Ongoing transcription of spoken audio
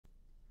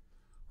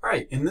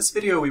Alright, in this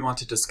video we want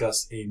to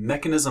discuss a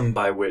mechanism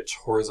by which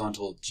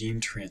horizontal gene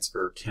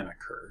transfer can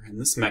occur,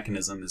 and this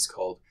mechanism is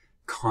called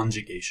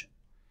conjugation.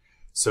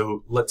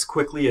 So let's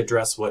quickly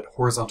address what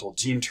horizontal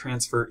gene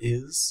transfer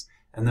is,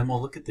 and then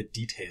we'll look at the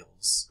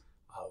details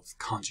of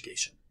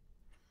conjugation.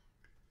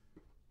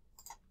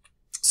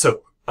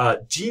 So,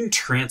 gene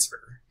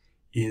transfer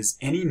is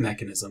any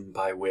mechanism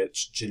by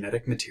which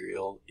genetic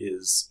material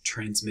is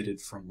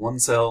transmitted from one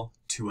cell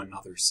to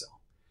another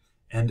cell.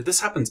 And this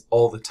happens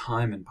all the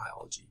time in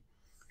biology.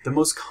 The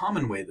most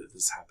common way that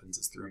this happens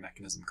is through a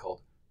mechanism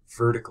called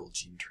vertical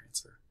gene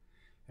transfer.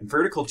 And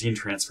vertical gene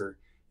transfer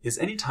is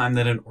any time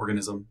that an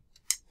organism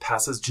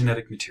passes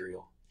genetic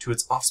material to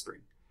its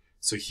offspring.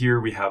 So here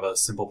we have a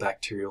simple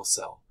bacterial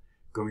cell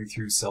going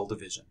through cell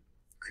division,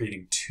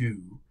 creating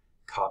two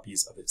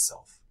copies of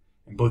itself.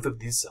 And both of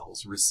these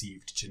cells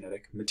received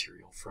genetic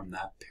material from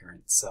that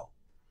parent cell.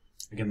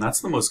 Again,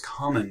 that's the most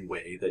common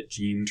way that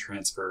gene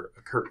transfer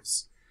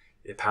occurs.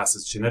 It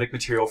passes genetic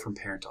material from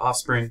parent to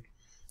offspring,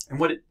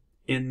 and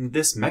in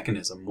this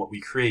mechanism, what we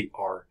create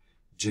are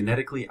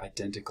genetically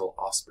identical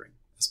offspring,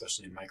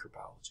 especially in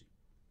microbiology.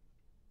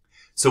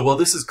 So while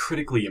this is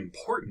critically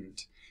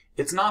important,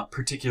 it's not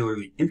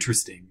particularly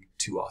interesting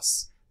to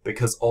us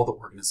because all the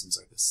organisms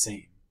are the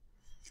same.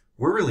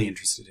 We're really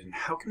interested in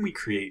how can we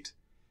create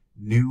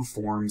new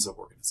forms of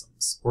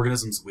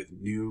organisms with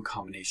new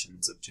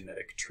combinations of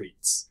genetic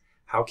traits.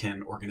 How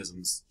can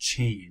organisms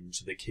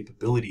change the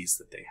capabilities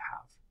that they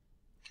have?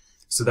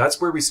 So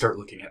that's where we start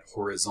looking at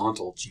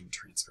horizontal gene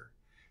transfer.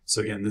 So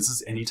again, this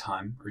is any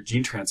time, or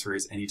gene transfer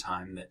is any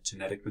time that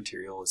genetic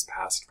material is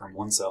passed from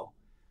one cell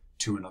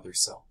to another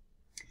cell.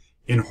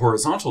 In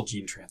horizontal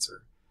gene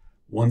transfer,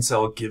 one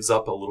cell gives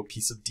up a little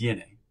piece of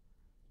DNA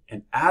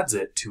and adds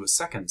it to a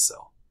second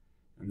cell.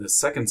 And the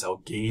second cell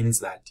gains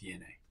that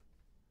DNA.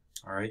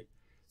 All right?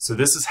 So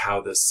this is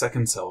how the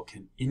second cell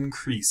can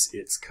increase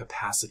its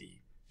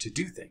capacity to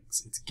do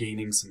things. It's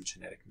gaining some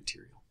genetic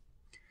material.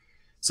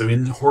 So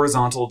in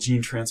horizontal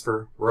gene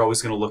transfer, we're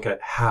always going to look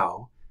at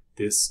how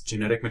this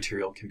genetic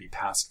material can be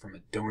passed from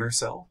a donor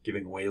cell,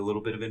 giving away a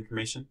little bit of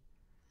information,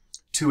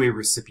 to a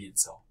recipient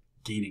cell,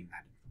 gaining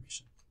that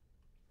information.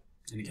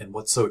 And again,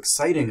 what's so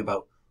exciting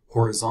about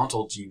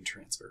horizontal gene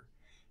transfer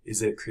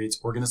is that it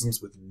creates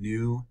organisms with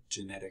new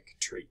genetic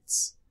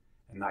traits.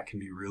 And that can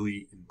be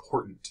really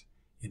important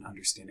in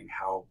understanding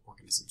how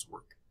organisms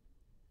work.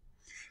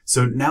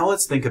 So now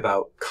let's think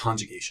about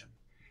conjugation.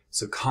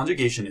 So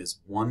conjugation is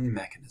one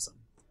mechanism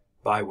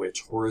by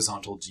which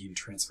horizontal gene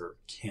transfer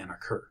can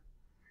occur.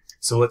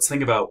 So let's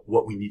think about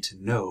what we need to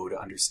know to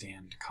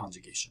understand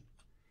conjugation.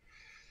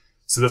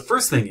 So the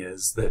first thing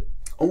is that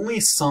only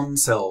some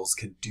cells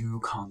can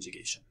do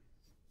conjugation.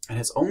 And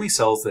it's only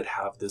cells that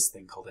have this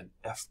thing called an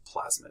F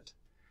plasmid.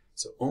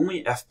 So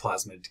only F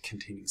plasmid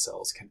containing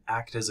cells can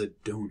act as a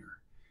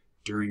donor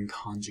during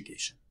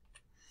conjugation.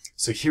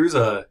 So here's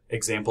an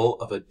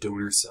example of a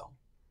donor cell.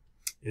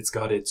 It's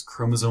got its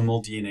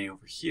chromosomal DNA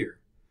over here,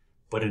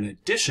 but in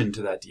addition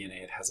to that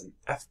DNA, it has an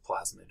F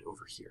plasmid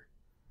over here.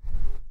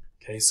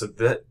 Okay, so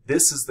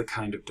this is the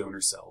kind of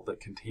donor cell that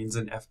contains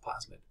an F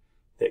plasmid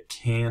that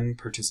can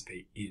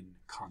participate in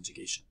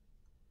conjugation.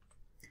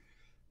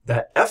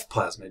 That F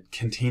plasmid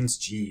contains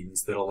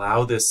genes that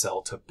allow this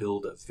cell to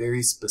build a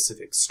very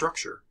specific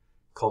structure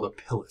called a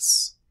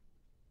pilus.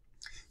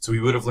 So we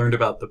would have learned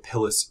about the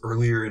pilus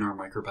earlier in our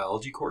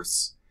microbiology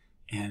course,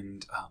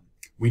 and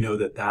we know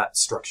that that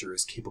structure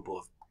is capable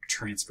of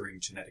transferring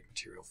genetic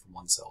material from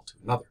one cell to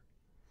another.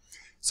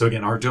 So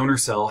again, our donor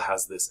cell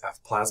has this F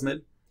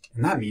plasmid,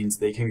 and that means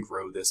they can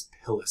grow this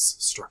pilus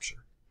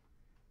structure.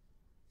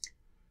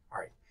 All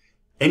right,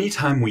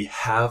 anytime we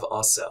have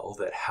a cell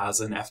that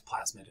has an F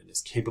plasmid and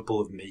is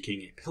capable of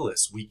making a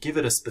pilus, we give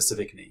it a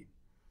specific name.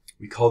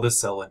 We call this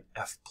cell an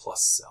F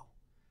plus cell.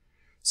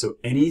 So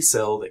any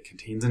cell that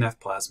contains an F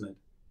plasmid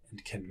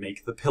and can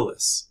make the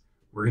pilus,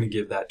 we're going to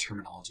give that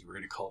terminology. We're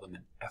going to call them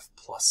an F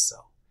plus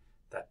cell.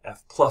 That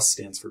F plus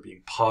stands for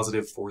being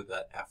positive for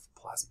the F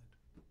plasmid.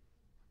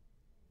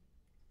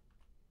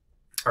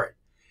 All right.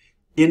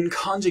 In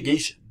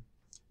conjugation,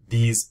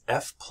 these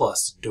F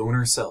plus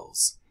donor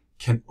cells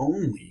can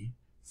only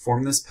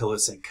form this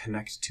pilus and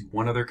connect to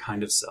one other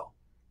kind of cell.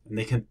 And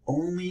they can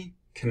only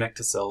connect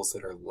to cells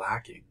that are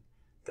lacking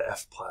the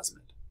F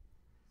plasmid.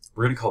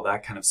 We're going to call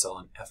that kind of cell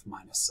an F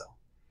minus cell.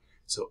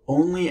 So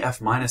only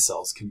F minus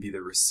cells can be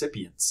the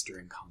recipients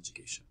during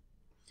conjugation.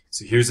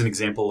 So here's an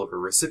example of a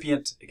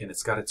recipient. Again,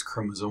 it's got its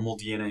chromosomal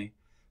DNA,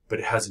 but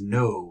it has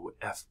no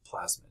F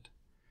plasmid.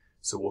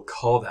 So we'll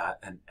call that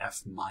an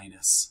F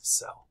minus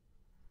cell.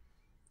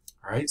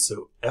 All right,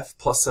 so F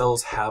plus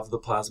cells have the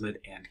plasmid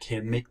and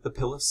can make the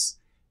pilus.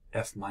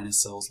 F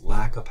minus cells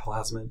lack a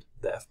plasmid,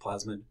 the F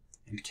plasmid,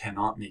 and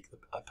cannot make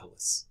a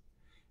pilus.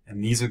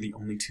 And these are the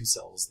only two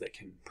cells that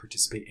can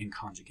participate in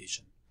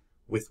conjugation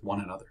with one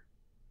another.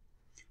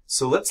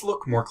 So let's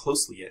look more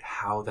closely at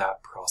how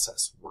that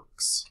process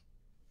works.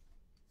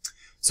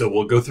 So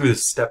we'll go through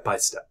this step by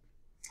step.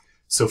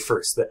 So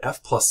first, the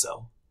F plus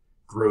cell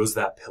grows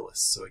that pilus.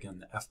 So again,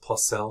 the F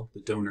plus cell, the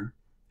donor,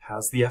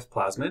 has the F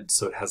plasmid,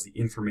 so it has the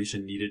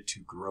information needed to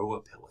grow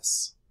a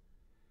pilus.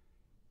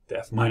 The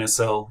F-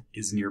 cell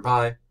is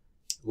nearby,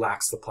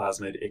 lacks the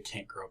plasmid, it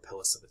can't grow a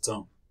pilus of its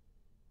own.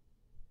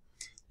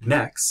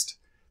 Next,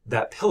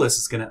 that pilus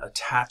is going to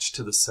attach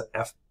to the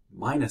F-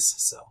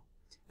 cell,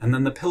 and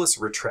then the pilus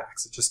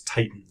retracts, it just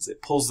tightens,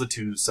 it pulls the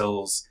two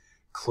cells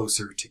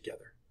closer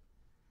together.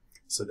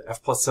 So the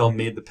F+ cell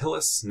made the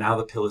pilus, now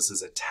the pilus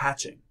is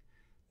attaching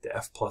the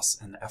F+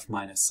 and the F-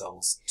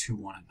 cells to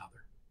one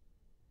another.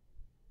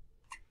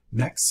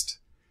 Next,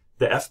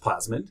 the F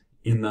plasmid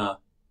in the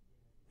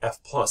F+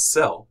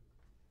 cell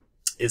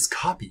is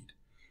copied,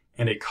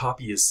 and a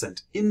copy is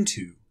sent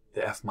into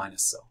the F-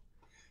 cell.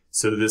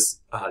 So this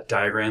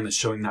diagram is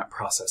showing that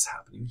process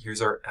happening.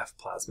 Here's our F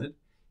plasmid.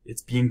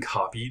 It's being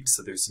copied,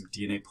 so there's some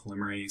DNA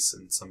polymerase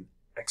and some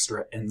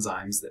extra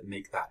enzymes that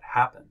make that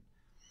happen.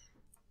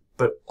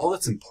 But all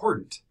that's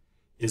important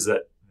is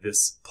that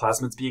this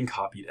plasmid's being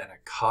copied and a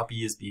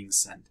copy is being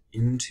sent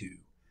into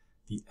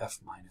the F-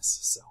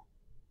 cell.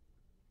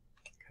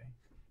 Okay.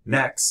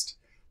 Next,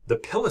 the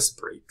pilus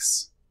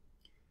breaks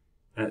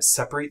and it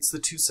separates the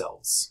two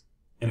cells.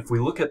 And if we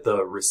look at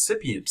the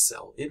recipient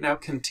cell, it now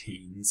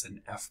contains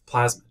an F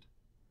plasmid.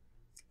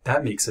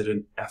 That makes it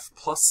an F+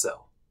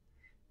 cell.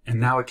 And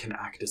now it can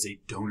act as a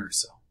donor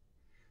cell.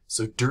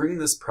 So during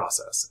this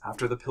process,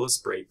 after the pilus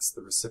breaks,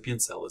 the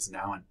recipient cell is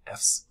now an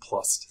F+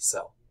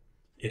 cell.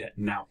 It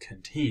now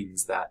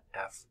contains that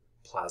F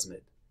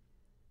plasmid.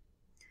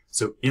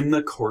 So in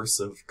the course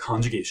of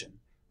conjugation,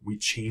 we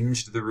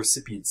changed the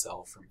recipient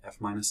cell from F-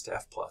 to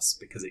F+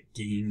 because it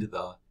gained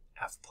the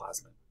F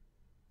plasmid.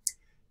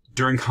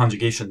 During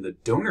conjugation, the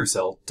donor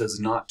cell does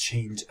not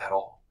change at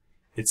all.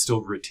 It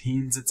still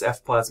retains its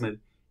F plasmid.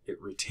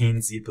 It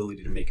retains the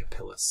ability to make a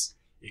pilus.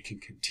 It can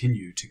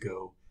continue to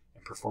go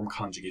and perform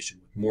conjugation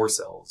with more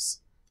cells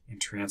and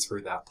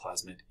transfer that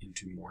plasmid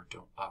into more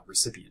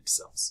recipient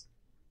cells.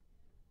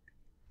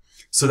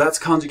 So that's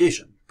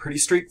conjugation. Pretty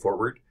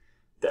straightforward.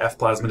 The F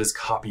plasmid is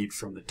copied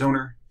from the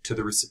donor to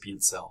the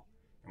recipient cell,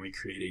 and we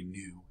create a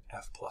new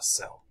F+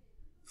 cell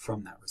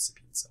from that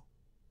recipient cell.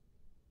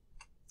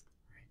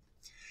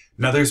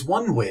 Now there's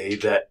one way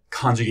that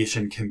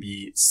conjugation can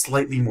be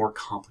slightly more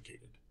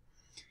complicated,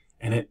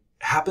 and it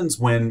happens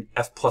when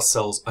F+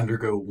 cells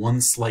undergo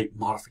one slight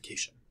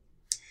modification.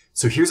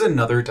 So here's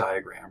another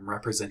diagram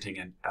representing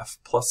an F+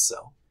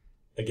 cell.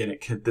 Again,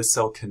 this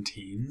cell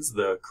contains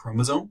the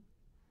chromosome,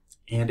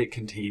 and it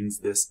contains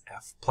this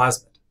F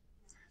plasmid.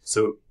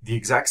 So the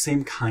exact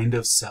same kind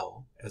of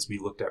cell as we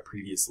looked at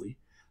previously,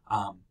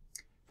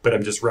 but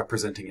I'm just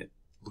representing it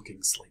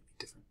looking slightly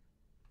different.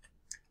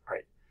 All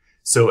right.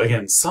 So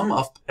again, some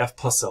F+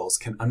 cells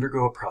can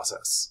undergo a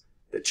process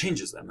that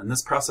changes them, and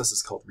this process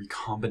is called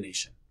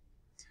recombination.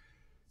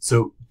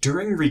 So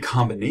during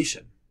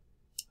recombination,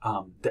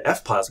 the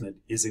F plasmid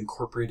is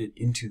incorporated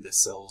into the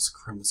cell's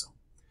chromosome.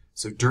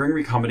 So during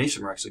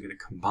recombination, we're actually going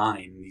to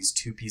combine these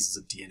two pieces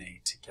of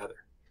DNA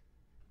together.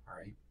 All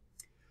right.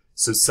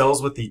 So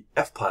cells with the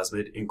F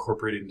plasmid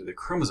incorporated into the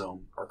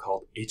chromosome are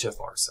called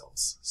Hfr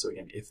cells. So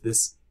again, if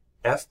this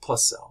F+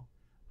 cell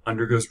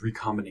undergoes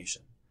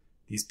recombination,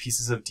 these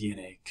pieces of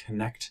DNA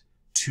connect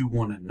to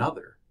one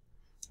another,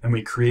 and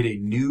we create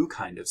a new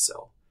kind of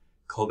cell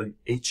called an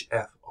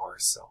Hfr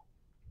cell.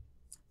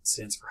 It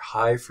stands for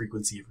high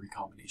frequency of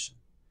recombination.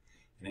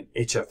 And an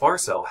Hfr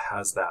cell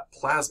has that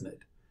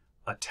plasmid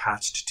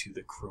attached to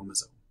the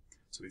chromosome.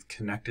 So we've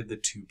connected the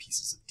two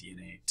pieces of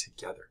DNA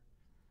together.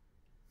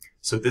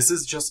 So this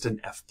is just an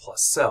F+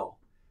 cell,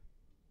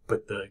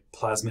 but the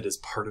plasmid is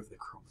part of the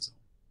chromosome.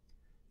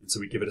 And so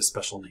we give it a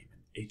special name,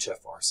 an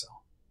Hfr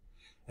cell.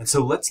 And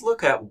so let's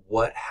look at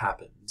what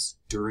happens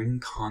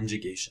during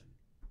conjugation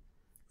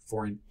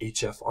for an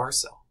Hfr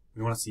cell.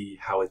 We want to see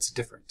how it's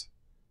different.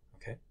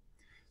 Okay?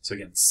 So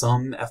again,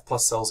 some F+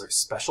 cells are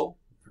special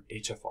from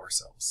Hfr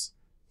cells.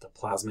 The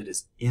plasmid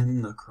is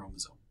in the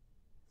chromosome.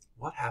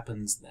 What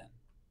happens then?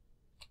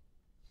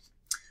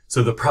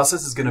 So the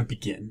process is going to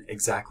begin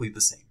exactly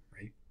the same,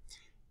 right?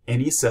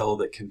 Any cell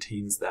that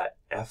contains that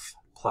F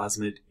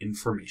plasmid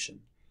information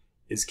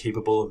is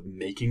capable of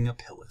making a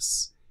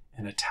pilus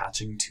and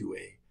attaching to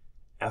a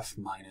F-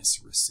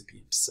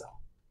 recipient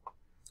cell.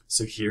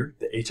 So here,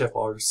 the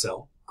Hfr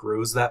cell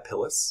grows that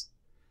pilus.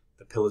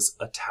 The pilus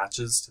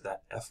attaches to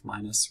that F-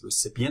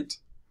 recipient,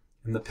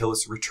 and the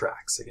pilus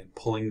retracts, again,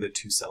 pulling the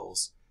two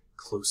cells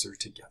closer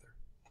together.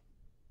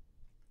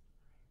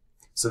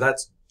 So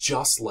that's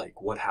just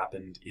like what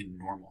happened in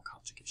normal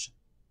conjugation.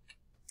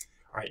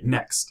 All right,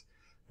 next,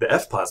 the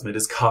F plasmid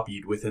is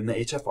copied within the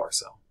Hfr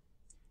cell,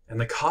 and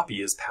the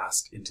copy is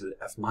passed into the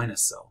F-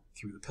 cell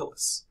through the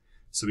pilus.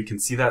 So we can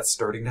see that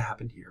starting to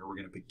happen here. We're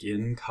going to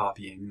begin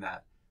copying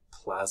that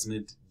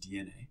plasmid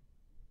DNA.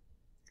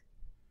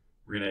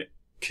 We're going to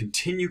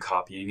continue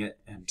copying it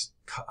and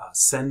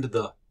send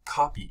the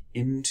copy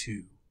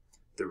into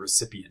the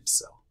recipient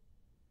cell.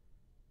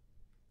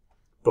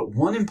 But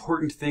one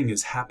important thing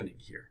is happening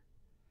here.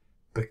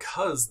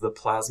 Because the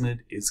plasmid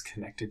is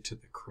connected to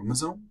the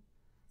chromosome,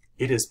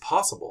 it is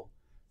possible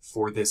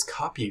for this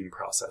copying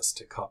process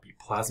to copy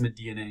plasmid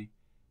DNA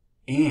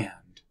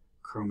and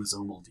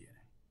chromosomal DNA.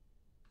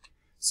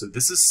 So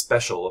this is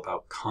special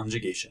about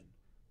conjugation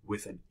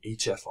with an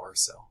Hfr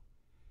cell,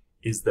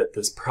 is that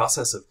this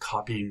process of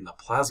copying the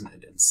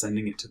plasmid and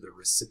sending it to the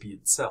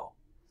recipient cell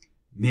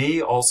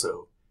may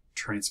also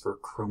transfer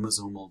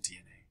chromosomal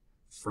DNA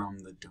from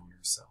the donor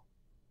cell.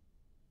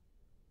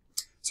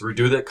 So we'll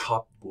do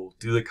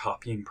the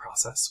copying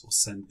process. We'll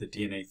send the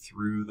DNA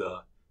through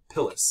the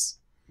pilus,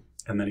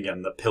 and then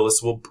again the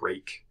pilus will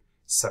break,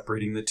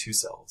 separating the two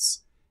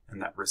cells,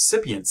 and that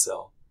recipient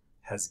cell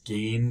has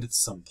gained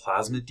some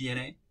plasmid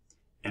DNA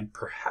and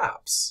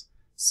perhaps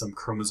some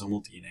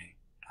chromosomal DNA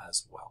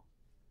as well.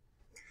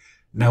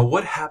 Now,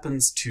 what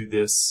happens to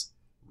this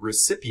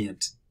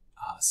recipient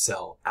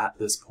cell at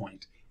this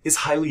point is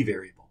highly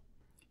variable.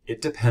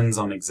 It depends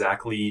on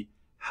exactly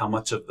how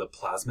much of the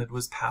plasmid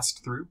was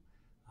passed through.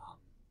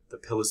 The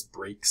pilus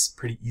breaks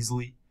pretty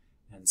easily,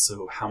 and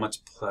so how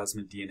much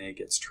plasmid DNA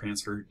gets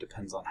transferred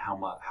depends on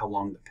how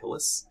long the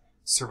pilus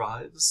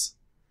survives.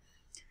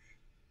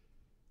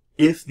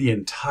 If the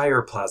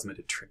entire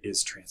plasmid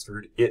is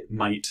transferred, it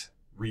might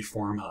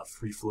reform a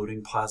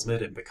free-floating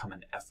plasmid and become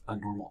a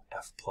normal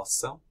F+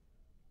 cell.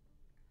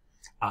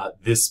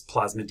 This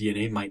plasmid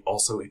DNA might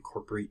also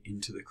incorporate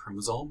into the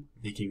chromosome,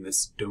 making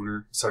this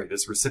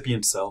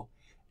recipient cell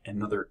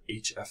another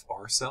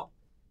Hfr cell.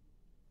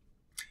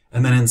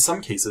 And then in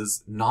some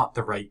cases, not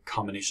the right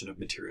combination of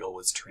material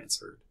was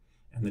transferred,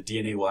 and the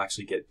DNA will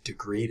actually get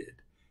degraded,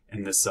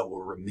 and this cell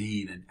will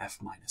remain an F-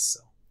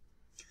 cell.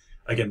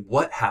 Again,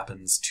 what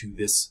happens to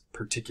this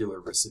particular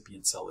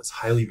recipient cell is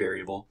highly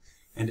variable,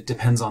 and it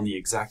depends on the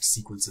exact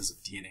sequences of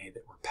DNA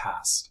that were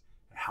passed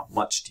and how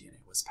much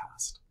DNA was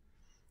passed.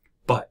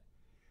 But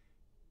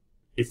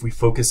if we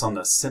focus on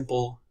the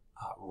simple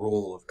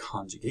role of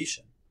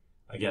conjugation,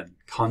 again,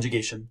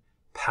 conjugation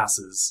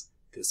passes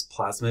this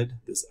plasmid,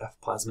 this F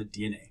plasmid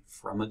DNA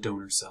from a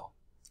donor cell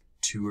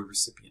to a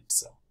recipient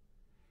cell.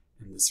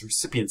 And this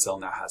recipient cell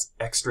now has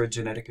extra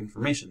genetic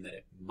information that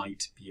it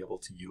might be able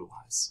to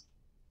utilize.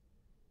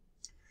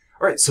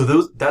 All right, so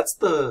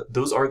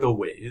those are the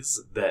ways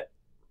that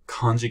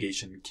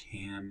conjugation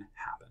can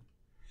happen.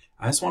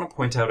 I just want to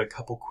point out a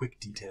couple quick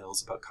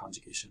details about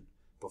conjugation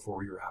before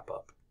we wrap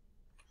up.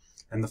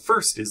 And the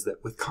first is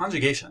that with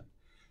conjugation,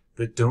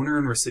 the donor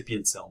and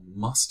recipient cell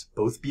must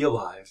both be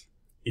alive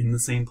in the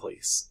same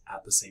place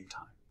at the same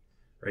time,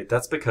 right?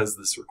 That's because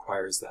this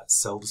requires that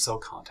cell-to-cell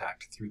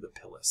contact through the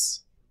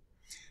pilus.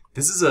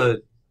 This is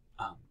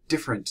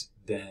different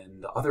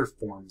than the other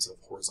forms of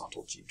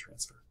horizontal gene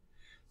transfer.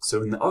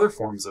 So in the other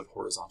forms of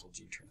horizontal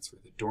gene transfer,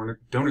 the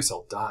donor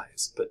cell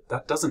dies, but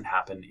that doesn't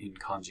happen in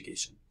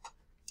conjugation.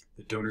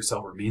 The donor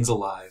cell remains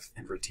alive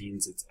and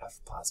retains its F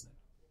plasmid.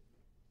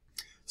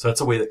 So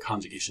that's a way that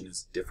conjugation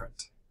is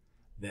different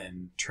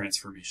than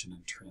transformation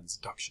and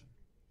transduction.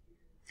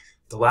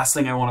 The last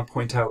thing I want to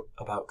point out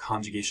about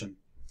conjugation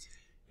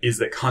is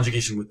that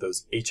conjugation with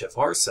those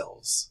Hfr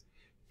cells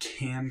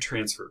can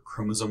transfer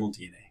chromosomal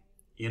DNA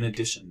in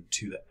addition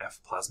to the F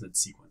plasmid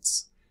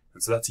sequence.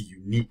 And so that's a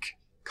unique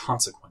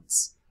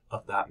consequence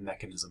of that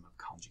mechanism of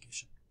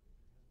conjugation.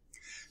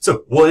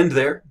 So we'll end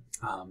there.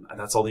 And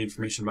that's all the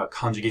information about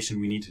conjugation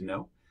we need to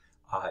know.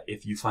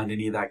 If you find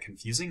any of that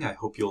confusing, I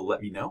hope you'll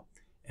let me know,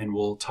 and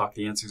we'll talk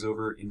the answers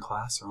over in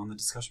class or on the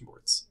discussion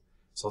boards.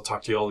 So I'll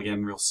talk to you all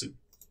again real soon.